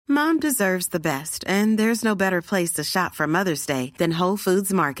Mom deserves the best, and there's no better place to shop for Mother's Day than Whole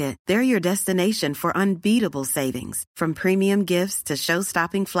Foods Market. They're your destination for unbeatable savings, from premium gifts to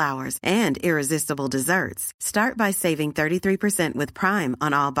show-stopping flowers and irresistible desserts. Start by saving 33% with Prime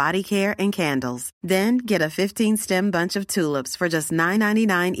on all body care and candles. Then get a 15-stem bunch of tulips for just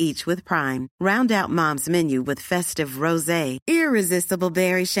 $9.99 each with Prime. Round out Mom's menu with festive rosé, irresistible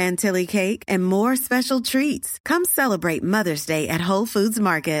berry chantilly cake, and more special treats. Come celebrate Mother's Day at Whole Foods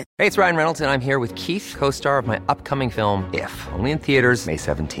Market. Hey, it's Ryan Reynolds, and I'm here with Keith, co-star of my upcoming film, If, only in theaters May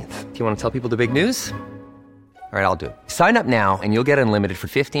 17th. Do you want to tell people the big news? All right, I'll do it. Sign up now and you'll get unlimited for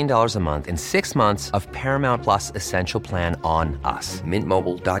 $15 a month and 6 months of Paramount Plus Essential Plan on us.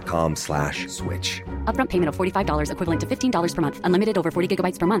 MintMobile.com/switch. Upfront payment of $45 equivalent to $15 per month. Unlimited over 40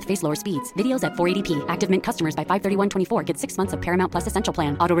 gigabytes per month. Face lower speeds. Videos at 480p. Active Mint customers by 531.24 get 6 months of Paramount Plus Essential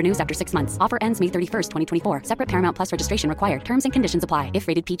Plan. Auto renews after 6 months. Offer ends May 31st, 2024. Separate Paramount Plus registration required. Terms and conditions apply if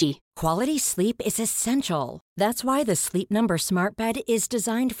rated PG. Quality sleep is essential. That's why the Sleep Number Smart Bed is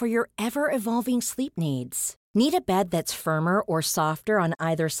designed for your ever-evolving sleep needs. Need a bed that's firmer or softer on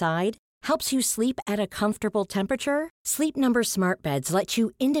either side? Helps you sleep at a comfortable temperature? Sleep Number Smart Beds let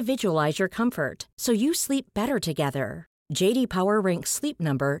you individualize your comfort, so you sleep better together. J.D. Power ranks Sleep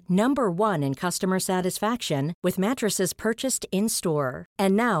Number number 1 in customer satisfaction with mattresses purchased in-store.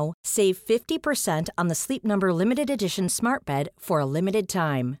 And now, save 50% on the Sleep Number Limited Edition Smart Bed for a limited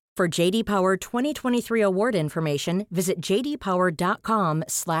time. For J.D. Power 2023 award information, visit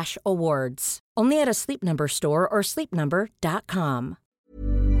jdpower.com/awards. Only at a Sleep Number store or sleepnumber.com.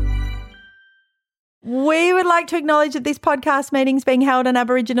 We would like to acknowledge that this podcast meeting is being held on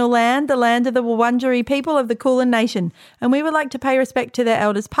Aboriginal land, the land of the Wurundjeri people of the Kulin Nation, and we would like to pay respect to their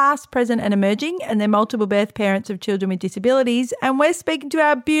elders past, present and emerging, and their multiple birth parents of children with disabilities. And we're speaking to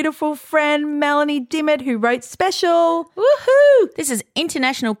our beautiful friend Melanie Dimmitt, who wrote Special. Woohoo! This is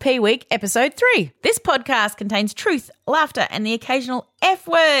International P Week, Episode 3. This podcast contains truth, laughter and the occasional F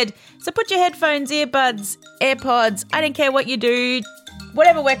word. So put your headphones, earbuds, AirPods, I don't care what you do,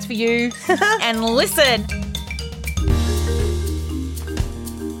 whatever works for you, and listen.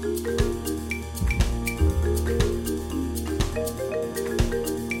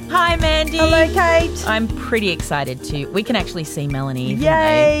 Hi, Mandy. Hello, Kate. I'm pretty excited we can actually see Melanie. Even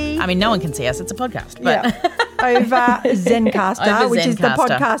Yay. though, I mean, no one can see us. It's a podcast. But Over Zencaster, Over which is the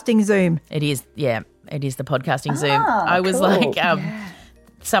Zencastr. podcasting Zoom. It is, yeah. It is the podcasting Zoom. I was like...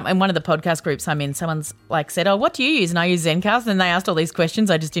 in one of the podcast groups I'm in, someone's like said, "Oh, what do you use?" And I use Zencastr. And they asked all these questions.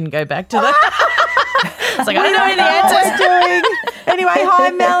 I just didn't go back to them. It's like, I don't know any of the answers. Doing. Anyway,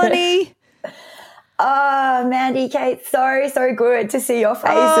 hi, Melanie. Oh, Mandy, Kate, so good to see your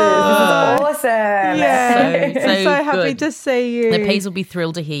faces. This is awesome. Yeah, So so happy good. to see you. The P's will be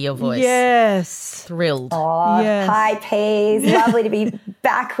thrilled to hear your voice. Yes. Thrilled. Oh, Yes. Hi, Peas. Lovely to be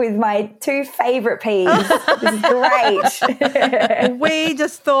back with my two favourite Peas. This is great. We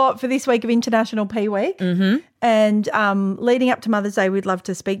just thought for this week of International P Week and leading up to Mother's Day, we'd love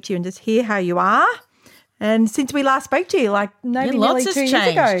to speak to you and just hear how you are. And since we last spoke to you, like maybe lots nearly has 2 years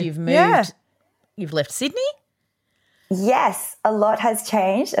changed. ago. You've moved. Yeah. You've left Sydney? Yes, a lot has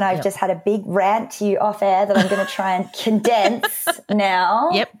changed, and I've just had a big rant to you off air that I'm going to try and condense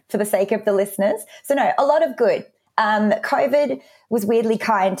now for the sake of the listeners. So no, a lot of good. COVID was weirdly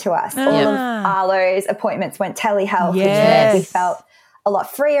kind to us. All of Arlo's appointments went telehealth, which meant we felt a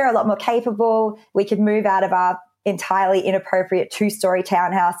lot freer, a lot more capable. We could move out of our entirely inappropriate 2-story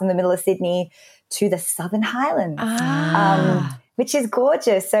townhouse in the middle of Sydney to the Southern Highlands, which is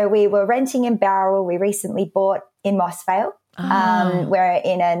gorgeous. So we were renting in Bowral. We recently bought in Mossvale. We're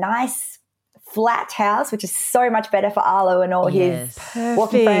in a nice flat house, which is so much better for Arlo and all his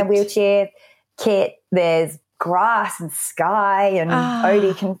walking frame wheelchair kit. There's grass and sky, and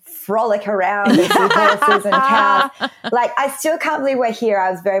Odie can frolic around and see horses and cows. Like, I still can't believe we're here.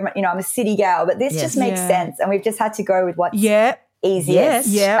 I was very much, I'm a city gal, but this just makes sense. And we've just had to go with what's easiest.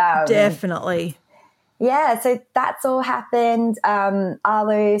 Yeah, definitely. Yeah, so that's all happened.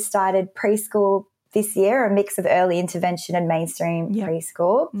 Arlo started preschool this year, a mix of early intervention and mainstream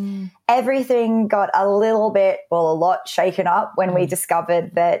preschool. Everything got a lot shaken up when we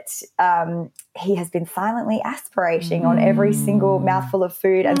discovered that he has been silently aspirating on every single mouthful of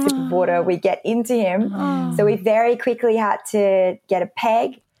food and sip of water we get into him. So we very quickly had to get a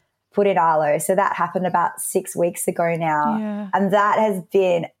peg, put in Arlo. So that happened about 6 weeks ago now. And that has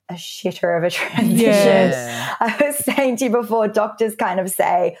been a shitter of a transition. I was saying to you before, doctors kind of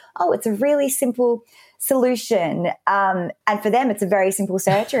say, oh, it's a really simple solution. And for them, it's a very simple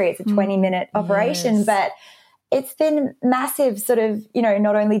surgery. It's a 20-minute operation, but it's been massive sort of,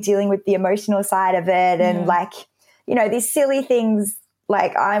 not only dealing with the emotional side of it and these silly things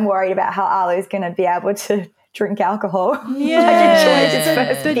Like, I'm worried about how Arlo's going to be able to drink alcohol. Yeah. Enjoy his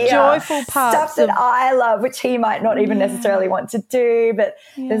first the beer. joyful parts. Stuff that I love, which he might not even necessarily want to do. But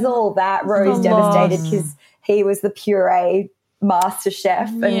there's all that. Rory's devastated because he was the puree master chef,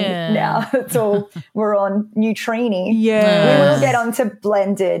 and now it's all, we're on Nutrini. Yeah. We will get onto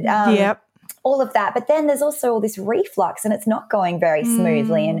blended. Yep. All of that. But then there's also all this reflux, and it's not going very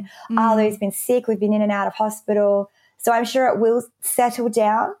smoothly. And Arlo's been sick. We've been in and out of hospital. So I'm sure it will settle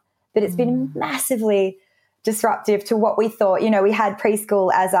down, but it's been massively disruptive to what we thought. You know, we had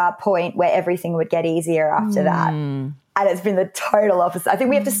preschool as our point where everything would get easier after that. And it's been the total opposite. I think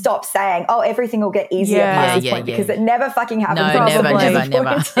we have to stop saying, oh, everything will get easier past this point, because it never fucking happens. No,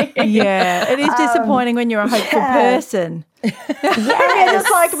 never. Yeah, it is disappointing when you're a hopeful person. You're just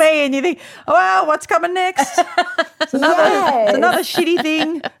like me, and you think, oh, well, what's coming next? It's another shitty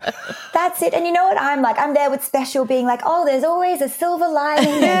thing. That's it. And you know what I'm like? I'm there with Special being like, oh, there's always a silver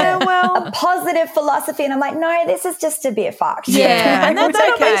lining and a positive philosophy. And I'm like, no, this is just a bit fucked. Yeah, and that's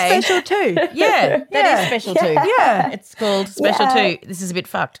That'll be okay. special too. Yeah, that is special too. Yeah. It's called special too. This is a bit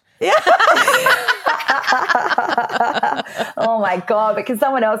fucked. Oh my God, but can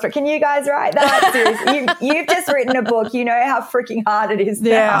someone else, can you guys write that? Seriously, you've just written a book. You know how freaking hard it is now.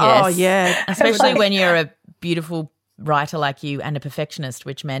 Yeah. Oh, yeah. Especially when you're a beautiful writer like you and a perfectionist,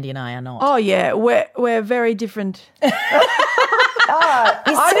 which Mandy and I are not. Oh, yeah. We're very different. I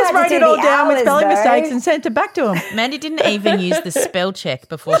just wrote it all down with spelling mistakes and sent it back to him. Mandy didn't even use the spell check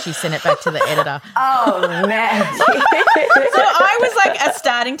before she sent it back to the editor. Oh, man. So I was like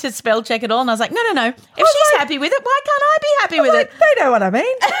starting to spell check it all, and I was like, no. If she's happy with it, why can't I be happy with it? They know what I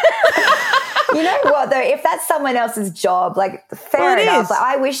mean. You know what, though? If that's someone else's job, like, fair enough. Like,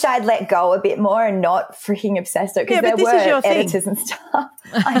 I wish I'd let go a bit more and not freaking obsessed it, because there were editors and stuff.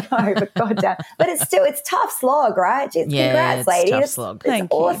 I know, but goddamn. But it's tough slog, right? Congrats, lady. Tough slog. It's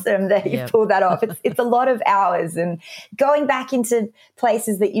awesome that you pulled that off. It's a lot of hours, and going back into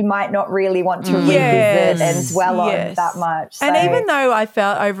places that you might not really want to revisit and dwell on that much. So. And even though I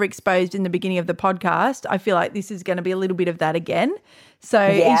felt overexposed in the beginning of the podcast, I feel like this is going to be a little bit of that again. So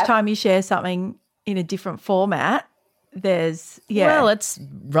each time you share something in a different format, there's Well, it's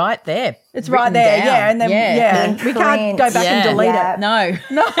right there. It's right there, down. and then we can't go back and delete it. No,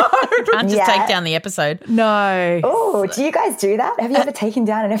 we can't just take down the episode. No. Oh, do you guys do that? Have you ever taken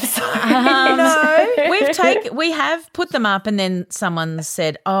down an episode? No. We have put them up, and then someone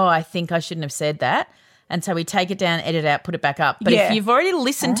said, "Oh, I think I shouldn't have said that." And so we take it down, edit it out, put it back up. But if you've already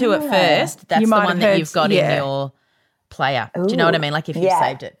listened to it first, that's the one that you've got in your player. Do you know what I mean? Like if you've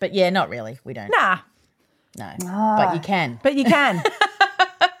saved it. But not really. We don't. Nah. No. But you can.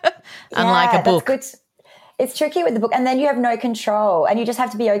 Unlike a book. That's good. It's tricky with the book, and then you have no control, and you just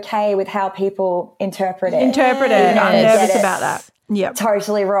have to be okay with how people interpret it. I'm nervous about that. Yep.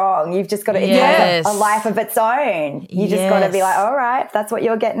 Totally wrong. You've just got to, it has a life of its own. You just got to be like, all right, if that's what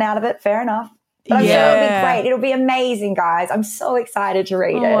you're getting out of it, fair enough. But I'm sure it'll be great. It'll be amazing, guys. I'm so excited to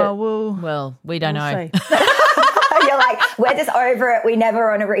read it. Well, we don't know. You're like, we're just over it. We never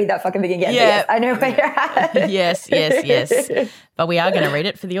want to read that fucking thing again. Yes, I know where you're at. Yes. But we are going to read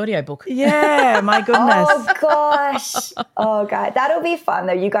it for the audiobook. Yeah, my goodness. Oh, gosh. Oh, God. That'll be fun,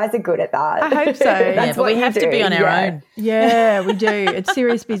 though. You guys are good at that. I hope so. That's but we have to be on our own. Yeah, we do. It's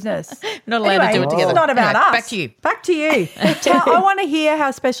serious business. We're not allowed to do it together. It's not about us. Back to you. I want to hear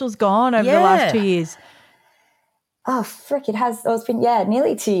how Special's gone over the last 2 years. Oh, frick, it's been,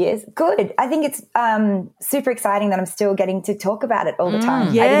 nearly 2 years. Good. I think it's super exciting that I'm still getting to talk about it all the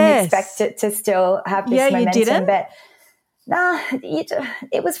time. Yes. I didn't expect it to still have this momentum. You didn't? But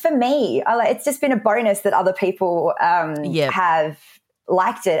it was for me. It's just been a bonus that other people have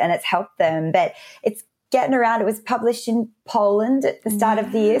liked it and it's helped them. But it's getting around. It was published in Poland at the start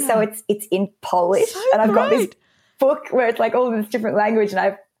of the year, so it's in Polish. And I've got this book where it's like all this different language, and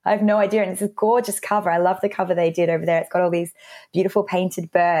I have no idea. And it's a gorgeous cover. I love the cover they did over there. It's got all these beautiful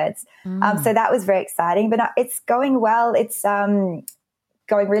painted birds. So that was very exciting. But it's going well. It's going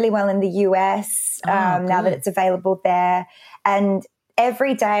really well in the US now that it's available there. And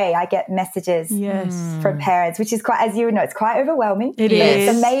every day I get messages from parents, which is quite, as you know, it's quite overwhelming. It is.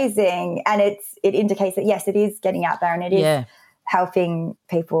 It's amazing. And it indicates that, yes, it is getting out there and it is helping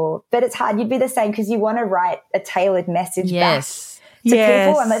people. But it's hard. You'd be the same because you want to write a tailored message back to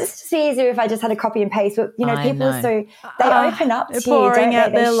people. I'm like, this would just be easier if I just had a copy and paste. But, people they open up to you, don't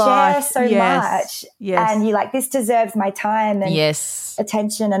they? They share so much. Yes. And you're like, this deserves my time and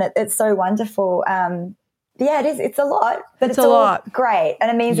attention. And it's so wonderful. yeah, it is. It's a lot, but it's a all lot. Great.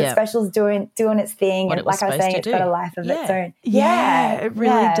 And it means that Special's doing its thing. What And it was like I was saying, supposed it's to got do. a life of its own. Yeah, it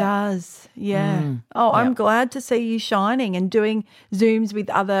really does. Yeah. I'm glad to see you shining and doing Zooms with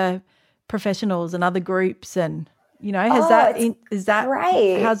other professionals and other groups, and is that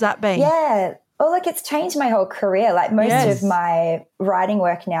great? How's that been? Yeah. Well, look, it's changed my whole career. Like most of my writing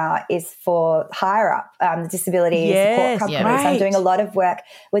work now is for higher up, the disability support companies. Great. I'm doing a lot of work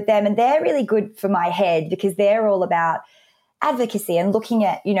with them, and they're really good for my head because they're all about advocacy and looking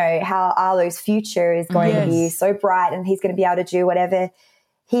at, how Arlo's future is going to be so bright and he's going to be able to do whatever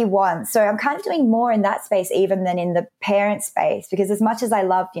he wants. So I'm kind of doing more in that space even than in the parent space, because as much as I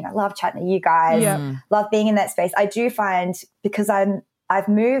love, love chatting to you guys, love being in that space, I do find because I've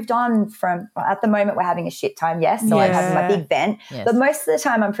moved on from, at the moment we're having a shit time, so I'm having my big vent, but most of the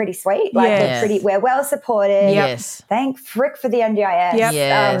time I'm pretty sweet. Like we're well supported. Yes. Thank frick for the NDIS. Yep.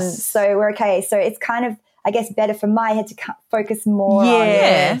 Yes. So we're okay. So it's kind of, I guess, better for my head to focus more on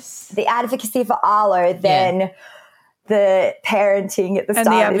the advocacy for Arlo than the parenting at the and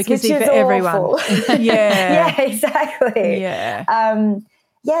start, the advocacy which is for everyone. yeah, exactly.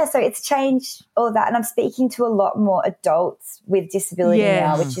 Yeah. So it's changed all of that, and I'm speaking to a lot more adults with disability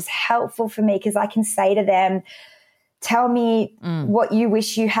now, which is helpful for me because I can say to them, tell me what you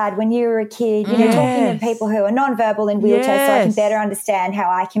wish you had when you were a kid, talking to people who are nonverbal in wheelchairs so I can better understand how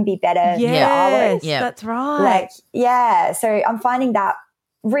I can be better for Arlo. That's right. So I'm finding that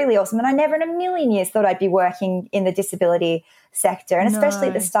really awesome. And I never in a million years thought I'd be working in the disability sector. And especially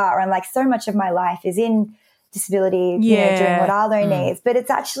at the start where I'm like, so much of my life is in disability, doing what Arlo needs. But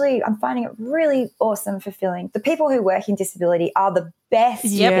it's actually, I'm finding it really awesome, fulfilling. The people who work in disability are the best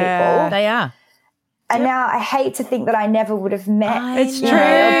people. They are. And now I hate to think that I never would have met. It's true.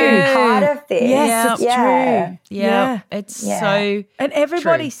 Been part of this. Yes, it's true. Yeah. It's so and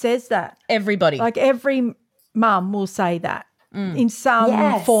everybody true. says that. Everybody. Like every mum will say that in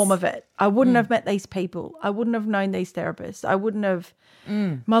some form of it. I wouldn't have met these people. I wouldn't have known these therapists. I wouldn't have,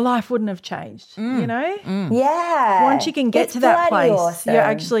 my life wouldn't have changed, Yeah. Once you can get It's to that bloody place, awesome. you're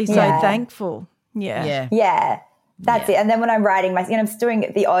actually so thankful. Yeah. That's it. And then when I'm writing I'm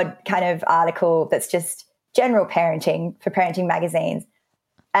doing the odd kind of article that's just general parenting for parenting magazines.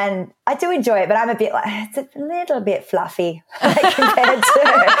 And I do enjoy it, but I'm a bit like, it's a little bit fluffy compared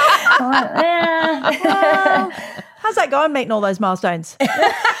to How's that going, meeting all those milestones?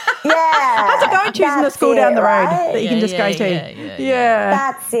 How's it going choosing the school down the road that you can just go to? Yeah.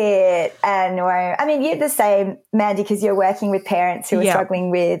 That's it. And you're the same, Mandy, because you're working with parents who are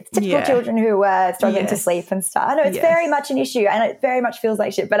struggling with typical children who are struggling to sleep and stuff. I know it's very much an issue and it very much feels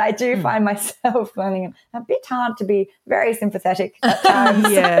like shit, but I do find myself finding it a bit hard to be very sympathetic at times.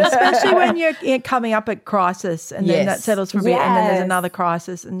 Especially when you're coming up at crisis and then that settles for a bit and then there's another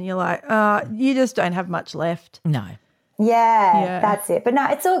crisis and you're like, you just don't have much left. No. Yeah, that's it. But no,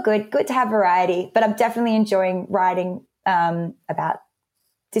 it's all good. Good to have variety. But I'm definitely enjoying writing about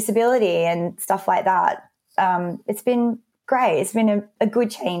disability and stuff like that. It's been great. It's been a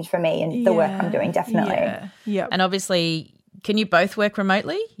good change for me and the work I'm doing, definitely. Yeah. And obviously, can you both work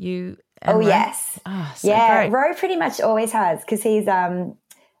remotely? You and Ro? Yes. Oh, so great. Ro pretty much always has because he's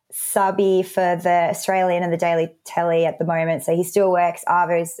subby for the Australian and the Daily Telly at the moment. So he still works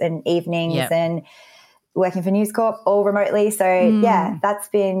hours and evenings and working for News Corp all remotely. So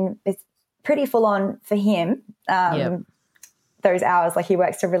it's pretty full on for him. Those hours, like he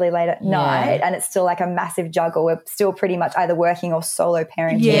works till really late at night and it's still like a massive juggle. We're still pretty much either working or solo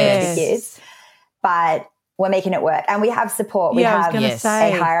parenting the kids, but we're making it work. And we have support. We have a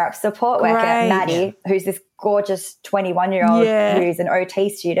higher up support worker, Maddie, who's this gorgeous 21-year-old who's an OT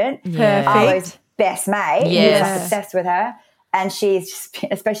student. Perfect. Arlo's best mate. He's like obsessed with her. And she's just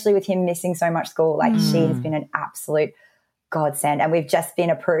been, especially with him missing so much school, like she's been an absolute godsend. And we've just been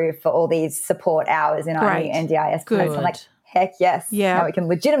approved for all these support hours in our new NDIS. So I'm like, heck yes. Yeah. Now we can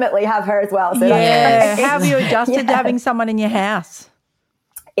legitimately have her as well. So that's great. How have you adjusted to having someone in your house?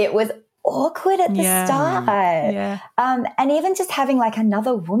 It was awkward at the start. Yeah. And even just having like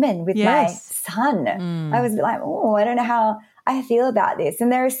another woman with my son, I was like, I don't know how I feel about this.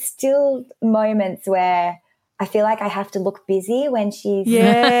 And there are still moments where I feel like I have to look busy when she's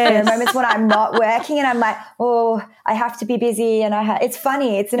there are moments when I'm not working and I'm like, I have to be busy and it's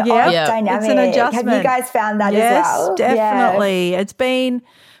funny. It's an odd dynamic. It's an adjustment. Have you guys found that as well? Yes, definitely. It's been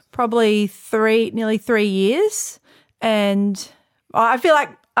probably nearly 3 years and I feel like,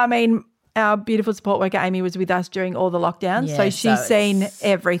 our beautiful support worker Amy was with us during all the lockdowns, so she's seen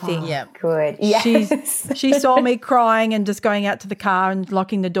everything. Good. Yes. She saw me crying and just going out to the car and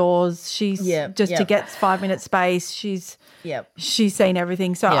locking the doors. She's to get 5 minutes space. She's seen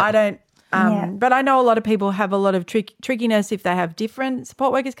everything. So I don't But I know a lot of people have a lot of trickiness if they have different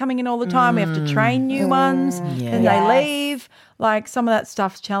support workers coming in all the time. We have to train new ones and they leave. Like some of that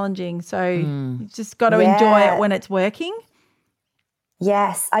stuff's challenging. So you just got to enjoy it when it's working.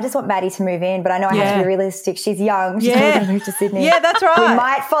 Yes, I just want Maddie to move in, but I know I have to be realistic. She's young. She's not going to move to Sydney. Yeah, that's right. We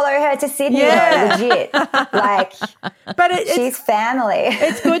might follow her to Sydney, though, legit. Like, but she's family.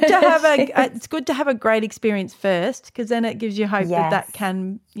 It's good to have a great experience first, because then it gives you hope that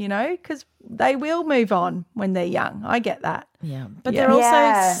can, because they will move on when they're young. I get that. Yeah, but they're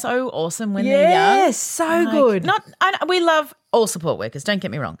also so awesome when they're young. Yes, so good. We love all support workers. Don't get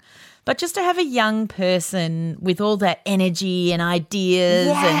me wrong. But just to have a young person with all that energy and ideas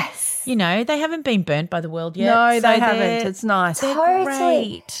and, they haven't been burnt by the world yet. No, they haven't. It's nice. Totally.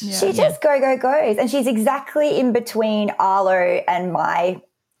 Great. Yeah. She just goes. And she's exactly in between Arlo and my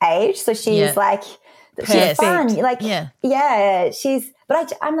age. So she's like, she's fun. Like, I'm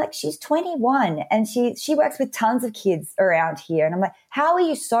like, she's 21 and she works with tons of kids around here. And I'm like, how are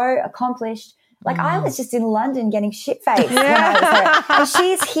you so accomplished? Like I was just in London getting shit-faced when I was her. And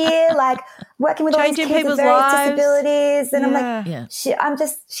she's here like working with all these kids with various disabilities. And I'm like, she's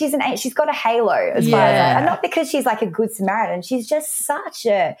got a halo as far as and not because she's like a good Samaritan. She's just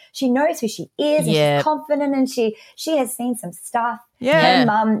she knows who she is and she's confident and she has seen some stuff. Yeah. Her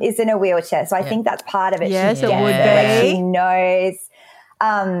mum is in a wheelchair. So I think that's part of it. Yes, it would be. Like she knows.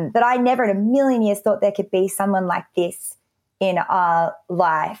 But I never in a million years thought there could be someone like this in our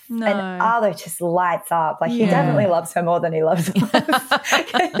life. No. And Arlo just lights up. Like he definitely loves her more than he loves us. And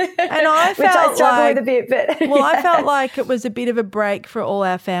I felt which I struggle with a bit, but I felt like it was a bit of a break for all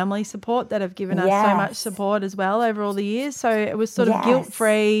our family support that have given us so much support as well over all the years. So it was sort of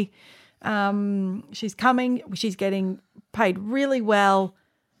guilt-free. She's coming. She's getting paid really well.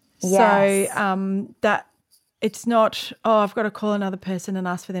 Yes. So that it's not, I've got to call another person and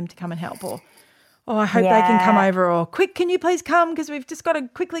ask for them to come and help, or I hope they can come over, or quick, can you please come because we've just got to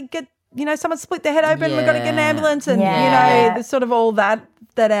quickly get, someone split their head open, we've got to get an ambulance and, the sort of all that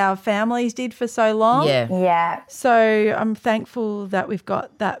our families did for so long. Yeah. So I'm thankful that we've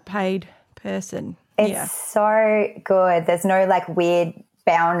got that paid person. It's so good. There's no like weird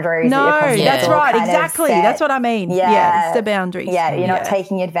boundaries. No, that's right. Exactly. That's what I mean. Yeah, it's the boundaries. Yeah, you're not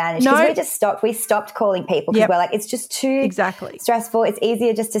taking advantage. Because we stopped calling people because we're like, it's just too stressful. It's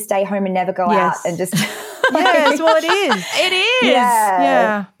easier just to stay home and never go out and just. Yes, well, it is. It is.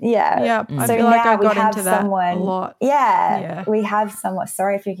 Yeah. I So feel like now I got we have into that someone, a lot. Yeah, we have someone.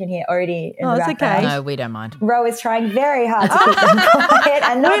 Sorry if you can hear Odie in the background. It's okay. No, we don't mind. Ro is trying very hard to keep them quiet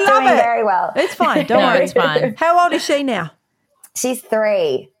and not doing very well. It's fine. Don't worry. It's fine. How old is she now? She's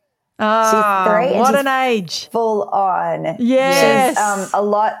 3. Ah, she's 3. What an age. Full on. Yes. She's a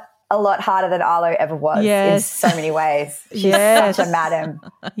lot harder than Arlo ever was in so many ways. She's such a madam.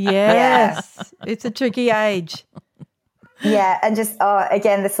 Yes. It's a tricky age. Yeah, and just,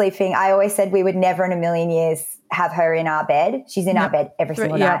 again, the sleep thing. I always said we would never in a million years have her in our bed. She's in our bed every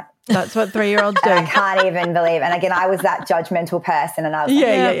single night. That's what 3-year-olds do. I can't even believe. And again, I was that judgmental person, and I was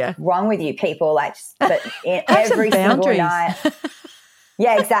what's wrong with you people? Like, but every single night.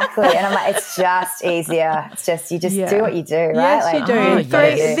 Yeah, exactly. And I'm like, it's just easier. It's just, you just do what you do, right? Yes, like, you do.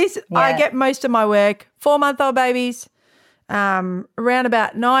 I get most of my work, 4-month-old babies, around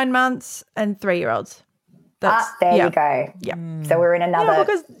about 9 months, and 3-year-olds. There you go. Yeah. So we're in another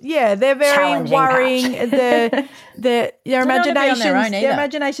because they're very worrying. Their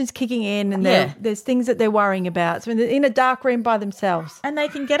imagination's kicking in, and there's things that they're worrying about. So they're in a dark room by themselves. And they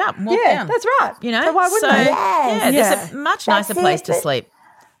can get up and walk down. That's right. So why wouldn't they? There's a much nicer place to sleep.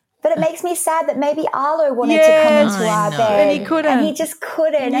 But it makes me sad that maybe Arlo wanted to come into our bed. And he couldn't. And he just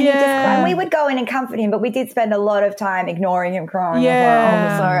couldn't. And we would go in and comfort him, but we did spend a lot of time ignoring him crying.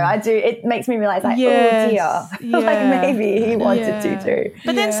 Yeah. So it makes me realise like, oh dear. Like maybe he wanted to too.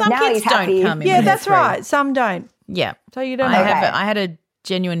 But then some kids don't come in. Yeah, that's right. Some don't. Yeah. So you don't I had a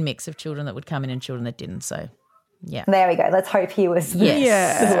genuine mix of children that would come in and children that didn't. So yeah. There we go. Let's hope he was the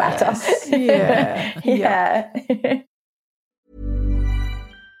latter. Yeah.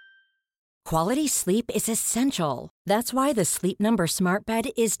 Quality sleep is essential. That's why the Sleep Number Smart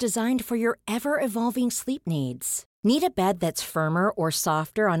Bed is designed for your ever-evolving sleep needs. Need a bed that's firmer or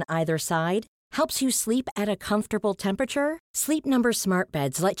softer on either side? Helps you sleep at a comfortable temperature? Sleep Number Smart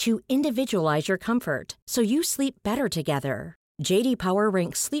Beds let you individualize your comfort, so you sleep better together. J.D. Power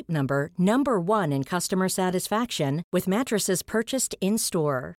ranks Sleep Number number 1 in customer satisfaction with mattresses purchased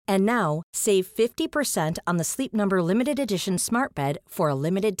in-store. And now, save 50% on the Sleep Number Limited Edition Smart Bed for a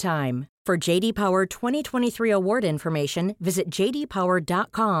limited time. For J.D. Power 2023 award information, visit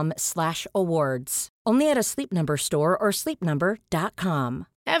jdpower.com/awards. Only at a Sleep Number store or sleepnumber.com.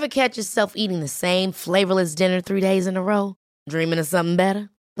 Ever catch yourself eating the same flavorless dinner 3 days in a row? Dreaming of something better?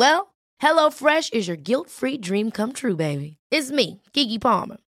 Well, HelloFresh is your guilt-free dream come true, baby. It's me, Keke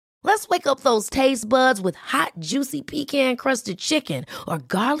Palmer. Let's wake up those taste buds with hot, juicy pecan-crusted chicken or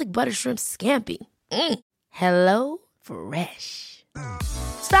garlic butter shrimp scampi. Hello Fresh.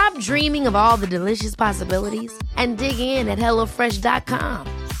 Stop dreaming of all the delicious possibilities and dig in at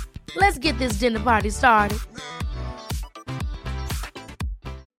HelloFresh.com. Let's get this dinner party started.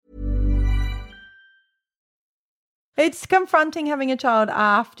 It's confronting having a child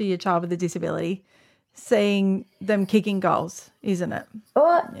after your child with a disability, seeing them kicking goals, isn't it?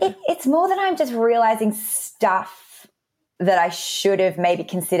 Well, it's more than I'm just realizing stuff that I should have maybe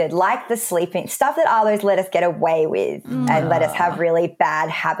considered, like the sleeping, stuff that Arlo's let us get away with and let us have really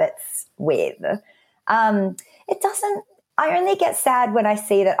bad habits with. It doesn't, I only get sad when I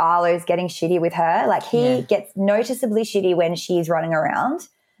see that Arlo's getting shitty with her. Like he gets noticeably shitty when she's running around.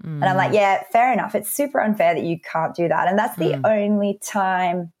 And I'm like, yeah, fair enough. It's super unfair that you can't do that. And that's the only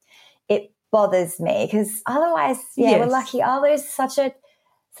time it bothers me, because otherwise, we're lucky. Arlo's such a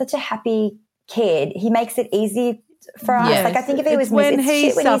happy kid. He makes it easy for us. Like I think if it was when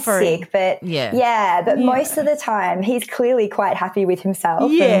he's sick, but but most of the time he's clearly quite happy with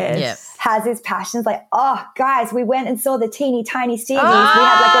himself. And has his passions. Like, oh, guys, we went and saw the teeny tiny Stevies. We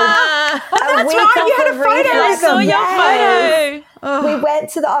had like a week off of reading. I saw your photo. We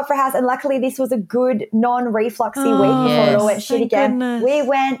went to the Opera House, and luckily this was a good non-refluxy week before it all went shit again. Goodness. We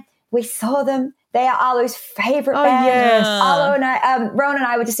went, we saw them. They are Arlo's favourite band. Yes. Arlo and I, Rowan and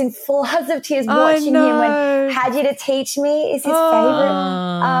I were just in floods of tears watching him when Had You to Teach Me is his favourite.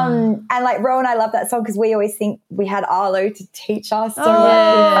 And like Rowan and I love that song because we always think we had Arlo to teach us so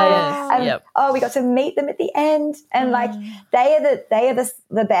much. And, we got to meet them at the end. And like they are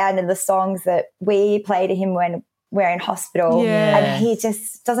the band and the songs that we play to him when we're in hospital, and he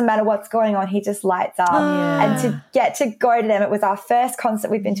just doesn't matter what's going on, he just lights up. And to get to go to them, it was our first concert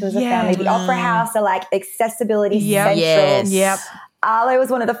we've been to as a family. The Opera House are like accessibility central. Arlo was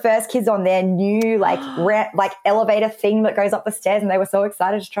one of the first kids on their new like elevator thing that goes up the stairs, and they were so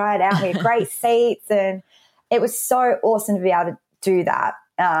excited to try it out. We had great seats, and it was so awesome to be able to do that.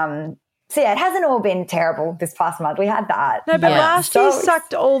 So, it hasn't all been terrible this past month. We had that. No, but last year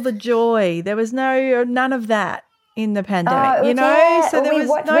sucked all the joy. There was none of that in the pandemic, so there was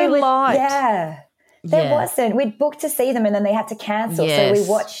no light. There wasn't. We'd booked to see them and then they had to cancel. So we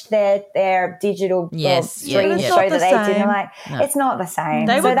watched their digital stream show that they did. And I'm like, it's not the same.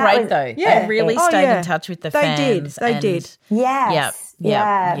 They were great though. They really stayed in touch with the fans. They did. Yes.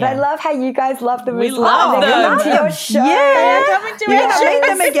 Yeah. But I love how you guys love them. We love them. They're coming to your show. Yeah, coming to our show. Meet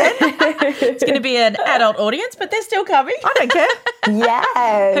them again. It's going to be an adult audience, but they're still coming. I don't care.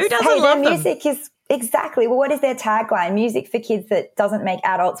 Yes. Who doesn't love them? Their music is exactly. Well, what is their tagline? Music for kids that doesn't make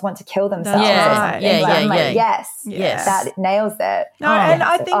adults want to kill themselves. Yes. That nails it. No, and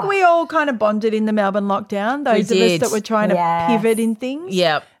I think we all kind of bonded in the Melbourne lockdown. Those of us that were trying to pivot in things.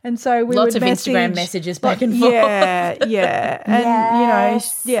 Yep. And so we lots would of Instagram messages back and forth. And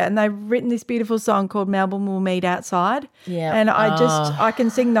and they've written this beautiful song called Melbourne Will Meet Outside. Yeah. And I can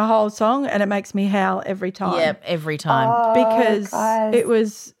sing the whole song and it makes me howl every time. Yep, every time. Because it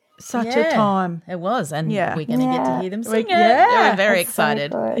was such a time. It was, and we're going to get to hear them sing it. We're very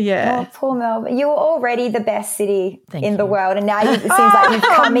excited. So oh, poor Melbourne. You were already the best city in the world, and now it seems like you've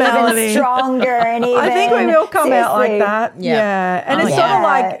come even stronger. And even I think we will come out like that. Yeah. And it's sort of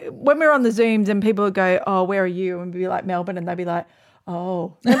like when we're on the Zooms and people would go, oh, where are you? And we'd be like, Melbourne. And they'd be like,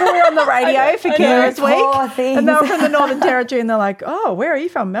 oh. Remember we were on the radio for Carers Week? And they were from the Northern Territory and they're like, oh, where are you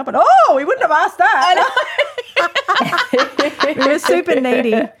from? Melbourne. Oh, we wouldn't have asked that. We were super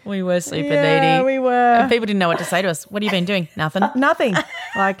needy. We were super needy. Yeah, we were. And people didn't know what to say to us. What have you been doing? Nothing. Nothing.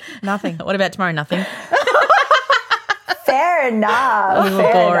 Like nothing. What about tomorrow? Nothing. Fair enough. We were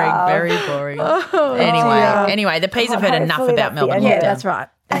boring, very boring. Anyway, the P's have heard enough about Melbourne. Yeah, that's right.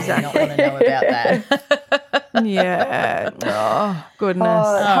 Exactly. I don't want to know about that. Yeah. Oh,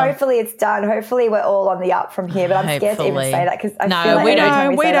 goodness. Hopefully it's done. Hopefully we're all on the up from here. But I'm scared to even say that because I feel like we every don't.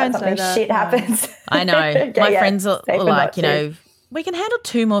 time we say that, say something that. shit happens. I know. My friends are like, we can handle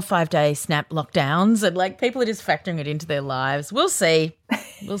 2 more 5-day snap lockdowns, and like people are just factoring it into their lives. We'll see.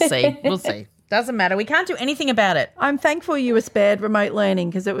 We'll see. Doesn't matter. We can't do anything about it. I'm thankful you were spared remote learning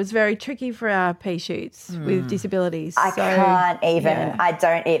because it was very tricky for our pea shoots with disabilities. I can't even. Yeah. I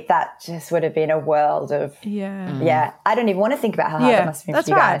don't. That just would have been a world of. Yeah. I don't even want to think about how hard that must have been for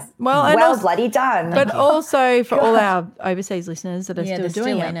you guys. Well, bloody done. But also for all our overseas listeners that are still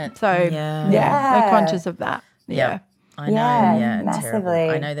doing it. So they're conscious of that. Yeah. I know. Yeah, massively.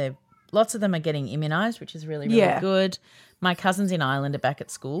 Terrible. I know lots of them are getting immunised, which is really, really good. my cousins in Ireland are back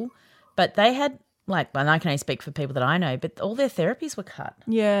at school, but they had and I can only speak for people that I know, but all their therapies were cut.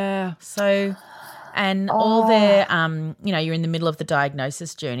 Yeah. So, and all their, you're in the middle of the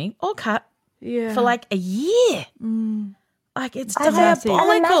diagnosis journey, all cut for like a year. Like it's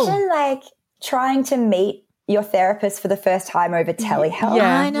diabolical. And imagine trying to meet your therapist for the first time over telehealth.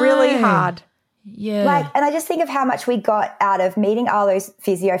 Yeah, I know. Really hard. Yeah. And I just think of how much we got out of meeting Arlo's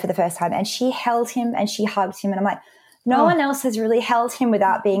physio for the first time, and she held him and she hugged him, and I'm like, no one else has really held him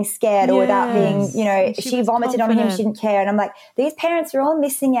without being scared or without being, she vomited confident. on him, she didn't care. And I'm like, these parents are all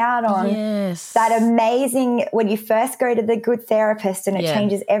missing out on that amazing, when you first go to the good therapist and it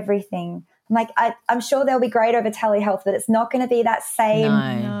changes everything. I'm like, I'm sure they'll be great over telehealth, but it's not going to be that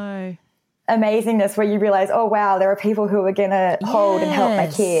same amazingness where you realize, oh, wow, there are people who are going to hold and help my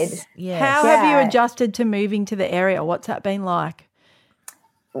kid. Yes. How have you adjusted to moving to the area? What's that been like?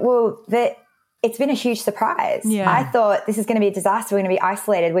 Well, it's been a huge surprise. Yeah. I thought this is going to be a disaster. We're going to be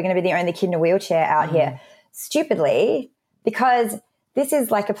isolated. We're going to be the only kid in a wheelchair out here. Stupidly, because this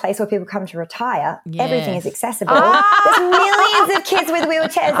is like a place where people come to retire. Yes. Everything is accessible. There's millions of kids with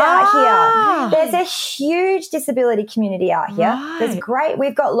wheelchairs out here. There's a huge disability community out here. Right. There's great.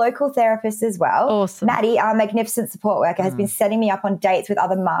 We've got local therapists as well. Awesome. Maddie, our magnificent support worker, has been setting me up on dates with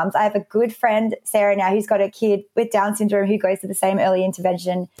other mums. I have a good friend, Sarah, now, who's got a kid with Down syndrome who goes to the same early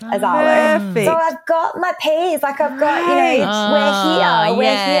intervention as Arlo. Perfect. So I've got my P's. Like I've got, we're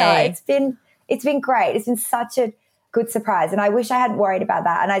here. It's been great. It's been such a good surprise. And I wish I hadn't worried about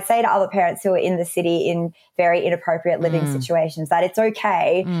that. And I'd say to other parents who are in the city in very inappropriate living situations that it's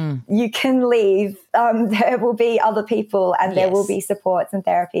okay. You can leave. There will be other people and there will be supports and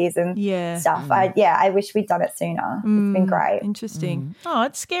therapies and stuff. I wish we'd done it sooner. It's been great. Interesting. Oh,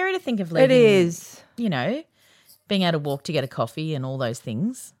 it's scary to think of leaving. It is. Being able to walk to get a coffee and all those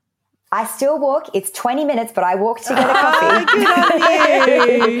things. I still walk. It's 20 minutes, but I walk to get a coffee. Good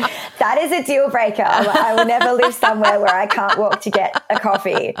on you. That is a deal breaker. I will never live somewhere where I can't walk to get a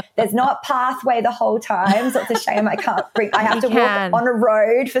coffee. There's not pathway the whole time, so it's a shame I have to walk on a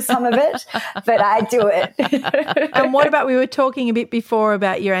road for some of it, but I do it. And what about, we were talking a bit before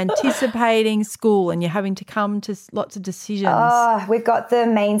about you're anticipating school and you're having to come to lots of decisions. Oh, we've got the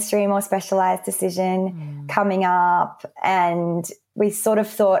mainstream or specialised decision coming up, and we sort of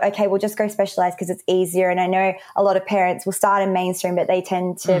thought, okay, we'll just go specialised because it's easier. And I know a lot of parents will start in mainstream, but they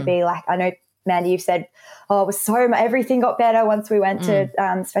tend to be like, I know, Mandy, you've said, it was everything got better once we went to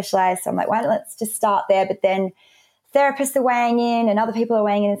specialised. So I'm like, let's just start there. But then therapists are weighing in and other people are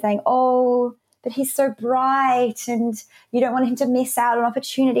weighing in and saying, but he's so bright and you don't want him to miss out on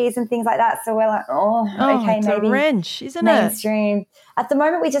opportunities and things like that. So we're like, okay, it's maybe a wrench, isn't mainstream. At the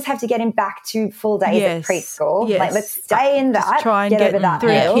moment, we just have to get him back to full days at preschool. Yes. Like, let's stay in that, just try and get over that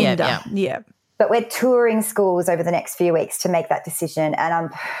hill. Yeah. But we're touring schools over the next few weeks to make that decision. And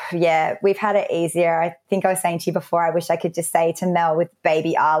we've had it easier. I think I was saying to you before, I wish I could just say to Mel with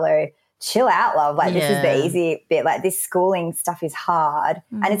baby Arlo, chill out, love. Like, this is the easy bit. Like, this schooling stuff is hard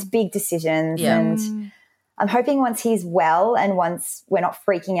and it's big decisions. Yeah. And I'm hoping once he's well and once we're not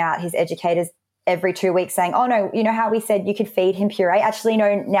freaking out his educators every 2 weeks saying, oh, no, you know how we said you could feed him puree? Actually,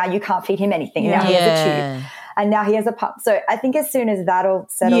 no, now you can't feed him anything. Now he has a tube and now he has a pump. So I think as soon as that all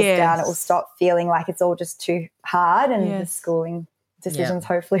settles down, it will stop feeling like it's all just too hard and the schooling decisions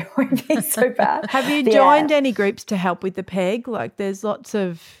hopefully won't be so bad. Have you joined any groups to help with the PEG? Like, there's lots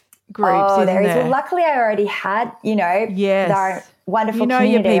of groups, isn't there? Well, luckily I already had, our wonderful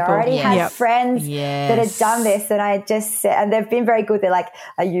community. I already had friends that had done this, and I just said, and they've been very good. They're like,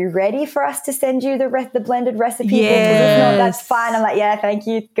 are you ready for us to send you the blended recipe book? If not, that's fine. I'm like, yeah, thank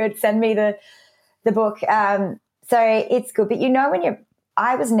you. Good. Send me the book. So it's good. But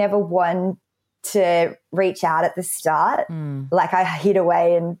I was never one to reach out at the start. Like, I hid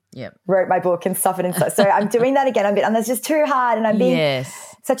away and wrote my book and stuff it. And so I'm doing that again. And it's just too hard, and I'm being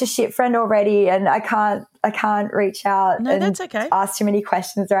such a shit friend already, and I can't reach out and ask too many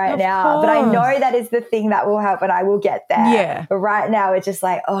questions now. But I know that is the thing that will help, and I will get there. Yeah. But right now it's just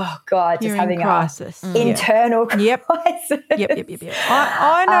like, oh God, just having crisis. Internal crisis. Yep.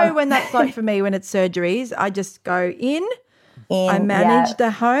 I know when that's like for me when it's surgeries. I just go in I manage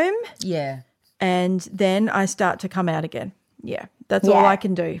the home. Yeah. And then I start to come out again. Yeah, that's all I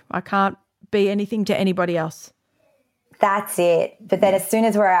can do. I can't be anything to anybody else. That's it. But then as soon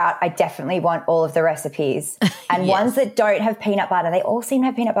as we're out, I definitely want all of the recipes. And ones that don't have peanut butter, they all seem to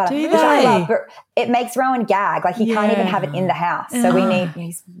have peanut butter. Do which I love, but it makes Rowan gag. Like, he can't even have it in the house. So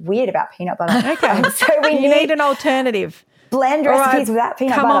he's weird about peanut butter. Okay. So you need an alternative. blend recipes without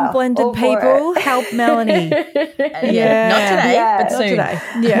peanut butter. Come on, blended people, help Melanie. Not today, but soon. Not today.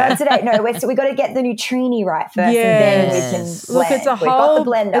 Yeah. Not today. No, we got to get the Nutrini right first, and then we can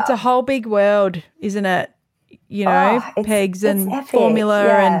blend. Look, it's a whole big world, isn't it? You know, pegs and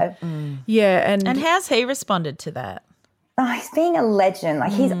formula and and how's he responded to that? Oh, he's being a legend.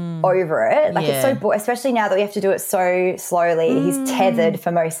 Like, he's over it. Like, it's so boring, especially now that we have to do it so slowly. He's tethered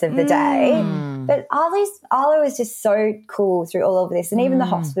for most of the day. But Arlo is just so cool through all of this. And even the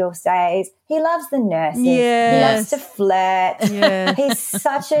hospital stays. He loves the nurses. Yes. He loves to flirt. Yeah. He's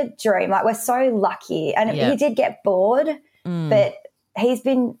such a dream. Like, we're so lucky. And he did get bored, but he's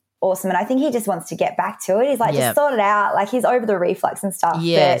been awesome. And I think he just wants to get back to it. He's like, just sort it out. Like, he's over the reflux and stuff.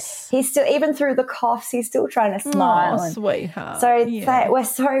 Yes. But he's still, even through the coughs, he's still trying to smile. Oh, sweetheart. So we're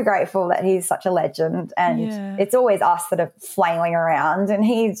so grateful that he's such a legend. And it's always us that are flailing around. And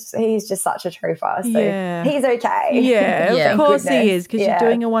he's just such a trooper. So he's okay. Yeah, of course he is, because you're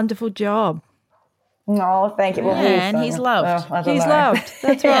doing a wonderful job. No, thank you. Well, and he's loved. He's loved.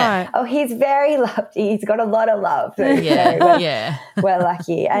 That's right. Oh, he's very loved. He's got a lot of love. We're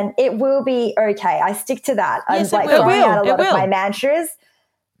lucky. And it will be okay. I stick to that. Yes, I'm throwing out a lot of my mantras,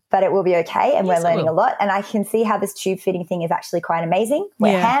 but it will be okay. And we're learning a lot. And I can see how this tube feeding thing is actually quite amazing.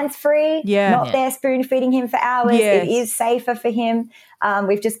 We're hands-free, not there spoon feeding him for hours. It is safer for him.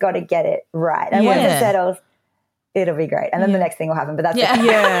 We've just got to get it right. And once it settles, it'll be great. And then the next thing will happen, but that's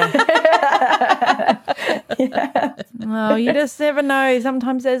Well, you just never know.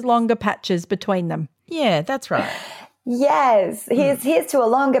 Sometimes there's longer patches between them. Yeah, that's right. Yes. Here's to a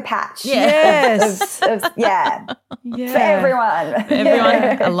longer patch. Yes. For everyone.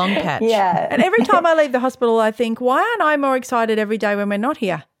 A long patch. Yeah. And every time I leave the hospital, I think, why aren't I more excited every day when we're not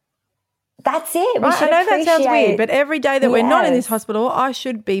here? That's it. Right? I know that sounds weird, but every day that we're not in this hospital, I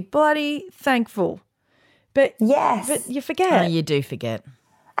should be bloody thankful. But but you forget. Oh, you do forget.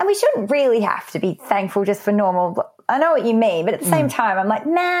 And we shouldn't really have to be thankful just for normal. I know what you mean, but at the same time, I'm like,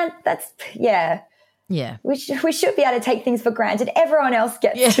 man, that's Yeah. We should be able to take things for granted. Everyone else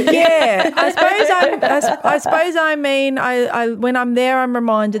gets to. Yeah. I suppose I mean when I'm there, I'm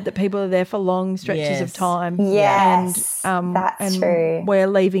reminded that people are there for long stretches of time. Yes. And that's true. We're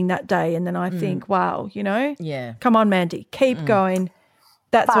leaving that day, and then I think, wow, come on, Mandy, keep going.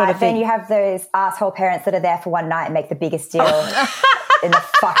 That sort of thing. Then you have those asshole parents that are there for one night and make the biggest deal in the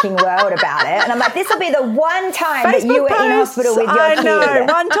fucking world about it. And I'm like, this will be the one time that you were in hospital with your kid. I know,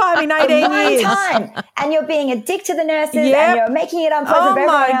 one time in 18 years. One time. And you're being a dick to the nurses and you're making it unpleasant for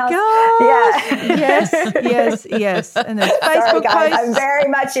everyone else. Oh, my God. Yes. And there's Facebook guys, posts. I'm very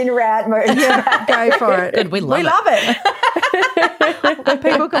much in rant mode. Yeah, go for it. Good, we love it.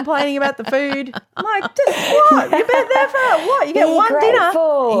 People complaining about the food. I'm like, what? You've been there for what? You get one dinner.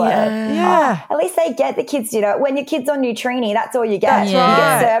 Yeah. At least they get the kids dinner. When your kid's on Nutrini, that's all you get. That's You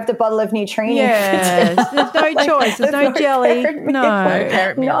right. get served a bottle of Nutrini. Yes. There's no choice. There's no jelly. No.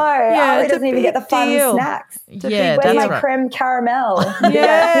 Ari doesn't even get the fun snacks. Where's my creme caramel?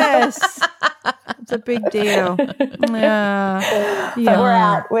 Yes. It's a big deal. Yeah. But we're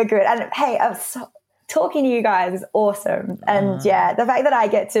out. We're good. And hey, talking to you guys is awesome. And the fact that I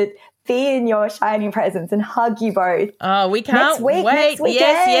get to be in your shining presence and hug you both. Oh, we can't wait. Next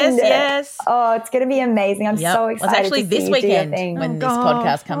weekend. Yes. Oh, it's going to be amazing. I'm so excited. It's actually this weekend when this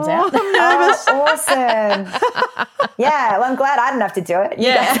podcast comes out. I'm nervous. Awesome. Well, I'm glad I didn't have to do it.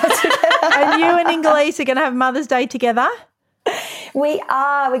 Yeah. And you and Ingalice are going to have Mother's Day together? We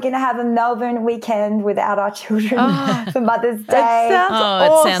are. We're going to have a Melbourne weekend without our children for Mother's Day.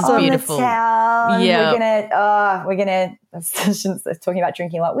 It sounds beautiful. Yeah. We're gonna. I shouldn't talking about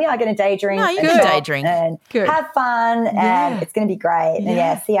drinking a lot. We are going to day drink. No, you can day drink and have fun, and it's going to be great.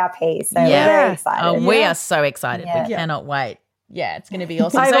 And CRP. So we're very excited. Oh, we are so excited. Yeah. We cannot wait. Yeah, it's going to be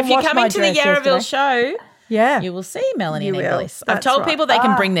awesome. So if you're coming to the Yarraville show. Yeah. You will see Melanie and Ingalice. I've told people they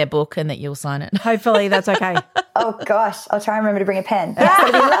can bring their book and that you'll sign it. Hopefully that's okay. Oh, gosh. I'll try and remember to bring a pen. That's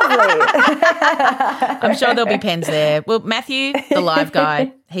going to be lovely. I'm sure there'll be pens there. Well, Matthew, the live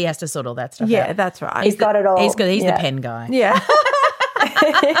guy, he has to sort all that stuff out. Yeah, that's right. He's got it all. He's the pen guy. Yeah.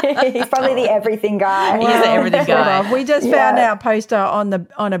 He's probably the everything guy. He's the everything guy. We just found our poster on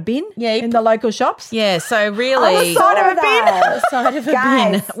a bin in the local shops. Yeah, so really. Side of a bin. Side of a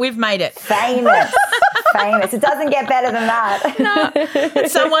bin. We've made it. Famous. It doesn't get better than that. No.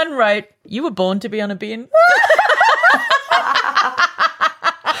 Someone wrote, "You were born to be on a bin."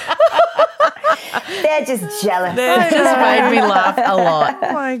 They're just jealous. They just made me laugh a lot.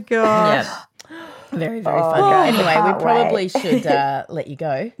 Oh, my God. Yeah. Very, very fun. God, Anyway, we can't probably wait. should let you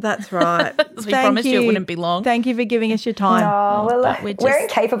go. That's right. We promised you it wouldn't be long. Thank you for giving us your time. Oh, well, But we're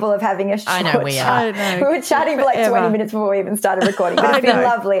incapable of having a short I know we are. I know. We were chatting for like Forever. 20 minutes before we even started recording, but it's been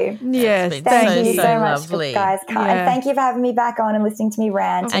lovely. Yes, It's been Thank you so so much, lovely. guys. And thank you for having me back on and listening to me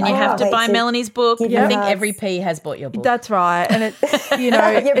rant. And you I have can't to wait buy Melanie's book. give I you think hugs. every P has bought your book. That's right. And it's, you know,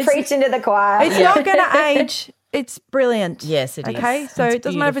 You're it's, preaching to the choir. it's not going to age. It's brilliant. Yes, it is. Okay, so It's it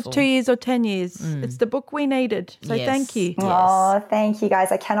doesn't matter if it's beautiful. 2 years or 10 years. It's the book we needed. So Yes. thank you. Oh, thank you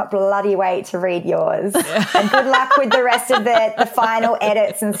guys. I cannot bloody wait to read yours. And good luck with the rest of the final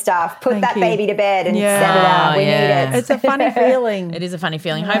edits and stuff. Put Thank that you. baby to bed and Yeah. send it out. We yeah. need it. It's a funny feeling. It is a funny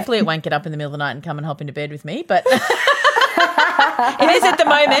feeling. Hopefully it won't get up in the middle of the night and come and hop into bed with me, but it is at the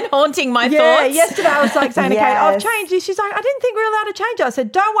moment haunting my Yeah, thoughts. yesterday I was like saying to Kate, I've Yes. changed this. She's like, I didn't think we were allowed to change it. I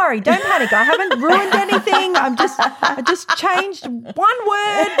said, don't worry, don't panic. I haven't ruined anything. I just changed one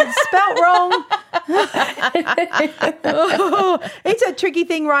word that's spelt wrong. It's a tricky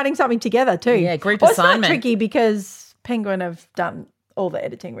thing writing something together too. Yeah, group well, assignment. It's not tricky because Penguin have done all the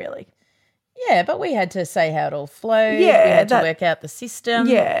editing really. Yeah, but we had to say how it all flowed. Yeah, we had to that- work out the system.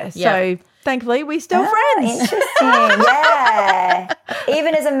 Yeah, so thankfully we're still friends. Interesting. Yeah.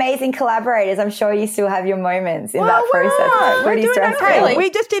 Even as amazing collaborators, I'm sure you still have your moments in that process. It's We're pretty doing stressful. okay. We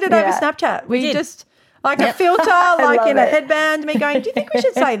just did it over Yeah. Snapchat. We did. just like a filter, like love in a it. headband, me going, do you think we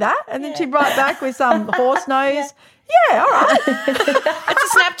should say that? And then she'd write back with some horse nose. Yeah, all right.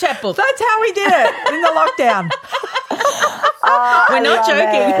 It's a Snapchat book. That's how we did it in the lockdown. We're not love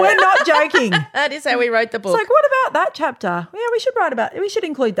joking. it. We're not joking. That is how we wrote the book. It's like, what about that chapter? Yeah, we should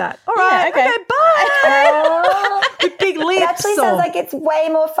include that. All right, okay. bye. Oh, With big lips. it actually sounds like it's way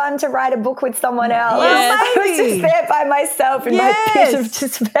more fun to write a book with someone else. Yes. I was Maybe. just there by myself in my pit of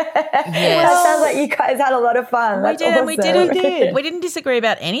despair. Yes. That sounds like you guys had a lot of fun. That's we did, awesome. and we did. We did. We didn't disagree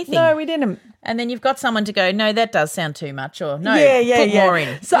about anything. No, we didn't. And then you've got someone to go, no, that does sound too much, or no, Yeah, put more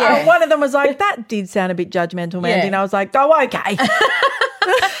in. So Yeah. one of them was like, that did sound a bit judgmental, Mandy. Yeah. And I was like, oh, okay.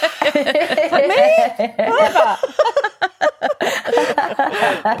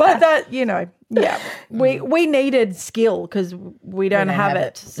 But that, you know, yeah, we needed skill because we don't have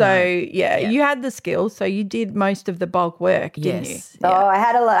it. So you had the skill, so you did most of the bulk work, didn't you? Yes. Oh, I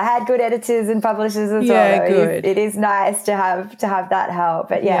had I had good editors and publishers as Yeah, well. good. It is nice to have that help.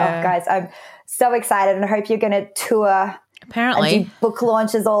 But Yeah. guys, I'm so excited and I hope you're going to tour Apparently. and do book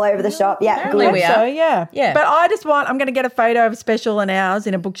launches all over the shop. Yeah, Apparently good. we are. So yeah. Yeah. But I'm going to get a photo of Special and ours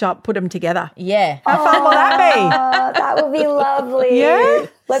in a bookshop, put them together. Yeah. How fun will that Oh, that would be lovely. Yeah?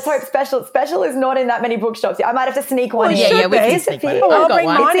 Let's hope Special is not in that many bookshops. I might have to sneak one Well, in. it should we can be. sneak one. It's Oh, I'll I've got bring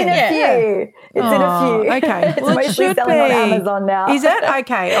one. mine in a in. few. It's in a few. Okay. It's Well, it mostly should selling be. on Amazon now. Is it?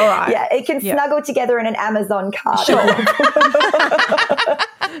 Okay. All right. Yeah, it can snuggle together in an Amazon cart.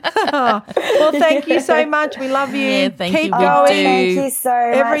 Well, thank you so much. We love you. Yeah, thank Keep you. We going. do. Thank you so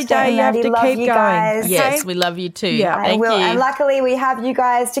much. Every day you have Maddie. to Love keep you going. guys. Yes, we love you too. Yeah. I Thank will. you. And luckily we have you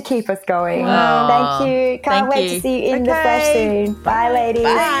guys to keep us going. Wow. Thank you. Can't Thank wait you. to see you in the Okay. flesh soon. Bye, ladies.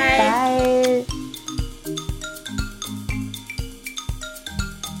 Bye. Bye.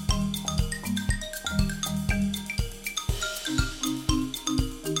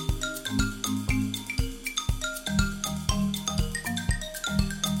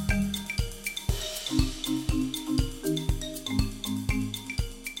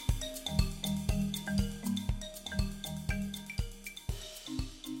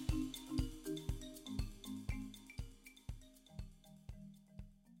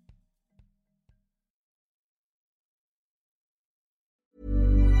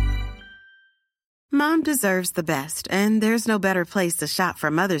 Mom deserves the best, and there's no better place to shop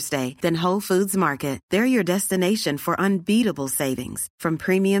for Mother's Day than Whole Foods Market. They're your destination for unbeatable savings, from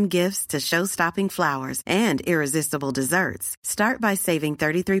premium gifts to show-stopping flowers and irresistible desserts. Start by saving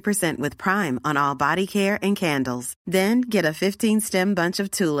 33% with Prime on all body care and candles. Then get a 15-stem bunch of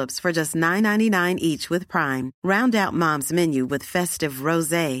tulips for just $9.99 each with Prime. Round out Mom's menu with festive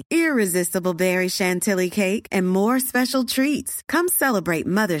rosé, irresistible berry chantilly cake, and more special treats. Come celebrate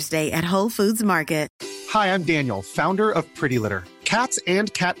Mother's Day at Whole Foods Market. Hi, I'm Daniel, founder of Pretty Litter. Cats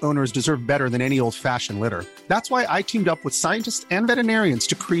and cat owners deserve better than any old-fashioned litter. That's why I teamed up with scientists and veterinarians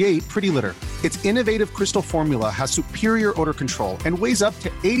to create Pretty Litter. Its innovative crystal formula has superior odor control and weighs up to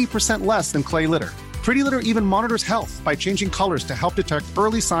 80% less than clay litter. Pretty Litter even monitors health by changing colors to help detect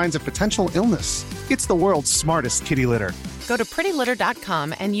early signs of potential illness. It's the world's smartest kitty litter. Go to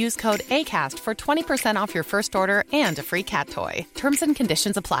prettylitter.com and use code ACAST for 20% off your first order and a free cat toy. Terms and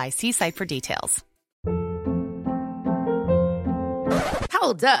conditions apply. See site for details. Hold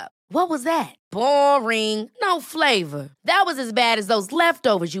Hold up. What was that? Boring. No flavor. That was as bad as those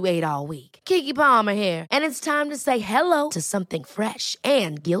leftovers you ate all week. Keke Palmer here, and it's time to say hello to something fresh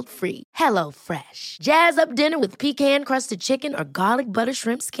and guilt-free. HelloFresh. Jazz up dinner with pecan-crusted chicken or garlic butter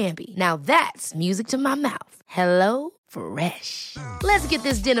shrimp scampi. Now that's music to my mouth. HelloFresh. Let's get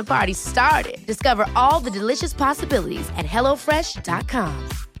this dinner party started. Discover all the delicious possibilities at HelloFresh.com.